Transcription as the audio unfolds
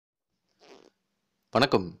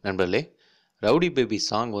வணக்கம் நண்பர்களே. Rowdy baby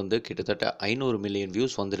song வந்து கிட்டத்தட்ட 500 மில்லியன்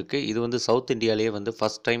வியூஸ் வந்திருக்கு. இது வந்து சவுத் இந்தியாலயே வந்து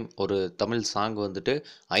ஃபர்ஸ்ட் டைம் ஒரு தமிழ் சாங் வந்துட்டு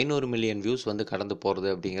 500 மில்லியன் வியூஸ் வந்து கடந்து போறது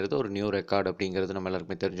அப்படிங்கிறது ஒரு நியூ ரெக்கார்ட் அப்படிங்கிறது நம்ம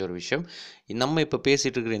எல்லாருக்குமே தெரிஞ்ச ஒரு விஷயம். நம்ம இப்ப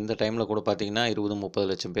பேசிட்டு இருக்கிற இந்த டைம்ல கூட பார்த்தீங்கன்னா, 20, 30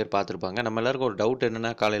 லட்சம் பேர் பார்த்துருப்பாங்க. நம்ம எல்லாருக்கும் ஒரு டவுட்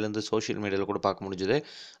என்னன்னா, காலையிலேருந்து சோஷியல் மீடியால கூட பார்க்க முடிஞ்சது.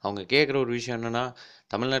 அவங்க கேட்குற ஒரு விஷயம் என்னன்னா,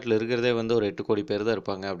 தமிழ்நாட்டில இருக்கிறதே வந்து ஒரு 8 கோடி பேர் தான்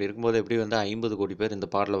இருப்பாங்க. அப்படி இருக்கும்போது எப்படி வந்து 50 கோடி பேர் இந்த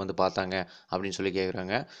பாடல வந்து பார்த்தாங்க அப்படின்னு சொல்லி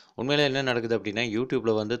கேட்குறாங்க. உண்மையிலே என்ன நடக்குது அப்படின்னா,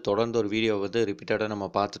 YouTubeல வந்து தொடர்ந்து ஒரு வீடியோ வந்து ரிப்பீட்டடா நம்ம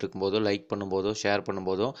பார்த்துட்டு இருக்கும்போதோ, லைக் பண்ணும்போதோ, ஷேர்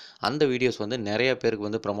பண்ணும்போதோ, அந்த வீடியோஸ் வந்து நெறைய பேருக்கு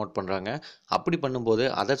வந்து ப்ரமோட் பண்றாங்க. அப்படி பண்ணும்போது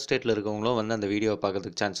அதர் ஸ்டேட்ல இருக்கவங்களும் வந்து அந்த வீடியோவ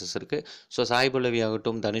பார்க்கறதுக்கு சான்சஸ் இருக்கு. ஸோ சாய் பல்லவி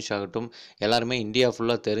ஆகட்டும், தனுஷ் ஆகட்டும் எல்லாருமே இந்தியா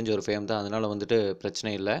ஃபுல்லா தெரிஞ்ச ஒரு ஃபேம் தான். அதனால வந்துட்டு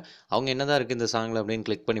பிரச்சனை இல்ல. அவங்க என்னதான் இருக்கு இந்த சாங்ல அப்படின்னு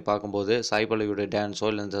கிளிக் பண்ணி பார்க்கும்போது, சாய் பல்லவியோட டான்ஸோ,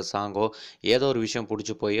 இல்ல இந்த சாங்கோ ஏதோ ஒரு விஷயம் புடிச்சு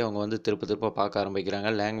போய் அவங்க வந்து திருப்ப திருப்ப பார்க்க ஆரம்பிக்கிறாங்க.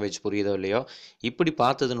 லாங்குவேஜ் புரியுதோ இல்லையோ, இப்படி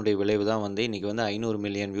பார்த்ததனுடைய விளைவு தான் வந்து இன்னைக்கு வந்து 500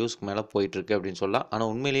 மில்லியன் வியூஸ்க்கு மேல போயிட்டுருக்கு அப்படின்னு சொல்லலாம். ஆனா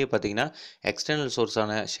உண்மையிலேயே பார்த்தீங்கன்னா, எக்ஸ்டர்னல்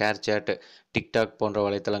சோர்ஸான ஷேர் சாட், டிக்டாக் போன்ற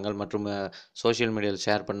வலைத்தளங்கள் மற்றும் சோஷியல் மீடியால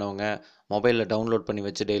ஷேர் பண்ணவங்க, மொபைல்ல டவுன்லோட் பண்ணி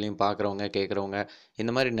வச்சு டெய்லியும் பார்க்குறவங்க, கேட்குறவங்க,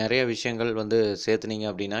 இந்த மாரி நெறைய விஷயங்கள் வந்து சேர்த்துனீங்க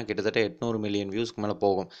அப்படின்னா, கிட்டத்தட்ட 800 மில்லியன் வியூஸ்க்கு மேல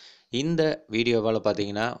போகும். இந்த வீடியோவால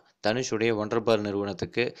பார்த்தீங்கன்னா, தனுஷுடைய ஒண்டர் பார்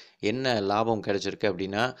நிறுவனத்துக்கு என்ன லாபம் கிடைச்சிருக்கு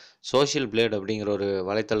அப்படின்னா, சோஷியல் பிளேட் அப்படிங்கிற ஒரு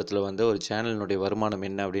வலைத்தளத்தில வந்து ஒரு சேனலினுடைய வருமானம்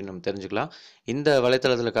என்ன அப்படின்னு நம்ம தெரிஞ்சுக்கலாம். இந்த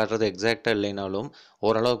வலைத்தளத்தில காட்டுறது எக்ஸாக்ட்டா இல்லைனாலும்,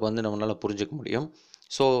 ஓரளவுக்கு வந்து நம்மளால புரிஞ்சுக்க முடியும்.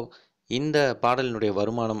 ஸோ, இந்த பாடலினுடைய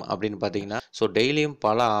வருமானம் அப்படின்னு பார்த்தீங்கன்னா, டெய்லியும்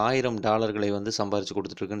பல 1000 டாலர்களை வந்து சம்பாரிச்சு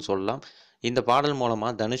குடுத்துட்டுருக்குன்னு சொல்லலாம். இந்த பாடல் மூலமா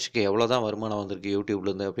தனுஷ்க்கு எவ்வளோ தான் வருமானம் வந்திருக்கு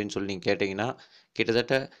YouTubeலேருந்து அப்படின்னு சொல்லி நீங்க கேட்டீங்கன்னா,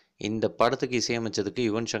 கிட்டத்தட்ட இந்த படத்துக்கு இசையமைச்சதுக்கு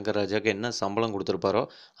யுவன் சங்கர் ராஜாக்கு என்ன சம்பளம் குடுத்துருப்பாரோ,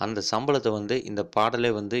 அந்த சம்பளத்த வந்து இந்த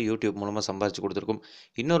பாடலே வந்து YouTube மூலமா சம்பாரிச்சு குடுத்துருக்கும்.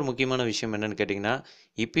 இன்னொரு முக்கியமான விஷயம் என்னன்னு கேட்டீங்கன்னா,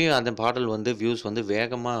 இப்பயும் அந்த பாடல் வந்து வியூஸ் வந்து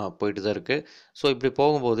வேகமா போயிட்டு தான் இருக்கு. இப்படி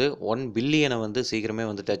போகும்போது 1 பில்லியன வந்து சீக்கிரமே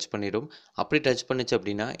வந்து டச் பண்ணிடும். அப்படி டச் பண்ணுச்சு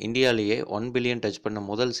அப்படின்னா, இந்தியாலேயே 1 பில்லியன் டச் பண்ண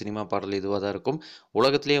முதல் சினிமா பாடல் இதுவா தான் இருக்கும்.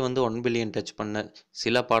 உலகத்திலேயே வந்து 1 பில்லியன் டச் பண்ண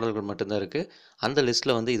சில பாடல்கள் மட்டும் தான் இருக்கு. அந்த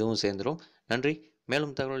லிஸ்ட்ல வந்து இதுவும் சேர்ந்துரும். நன்றி.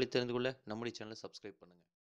 மேலும் தகவலை தெரிந்து கொள்ள நம்முடைய சேனலை சப்ஸ்கிரைப் பண்ணுங்க.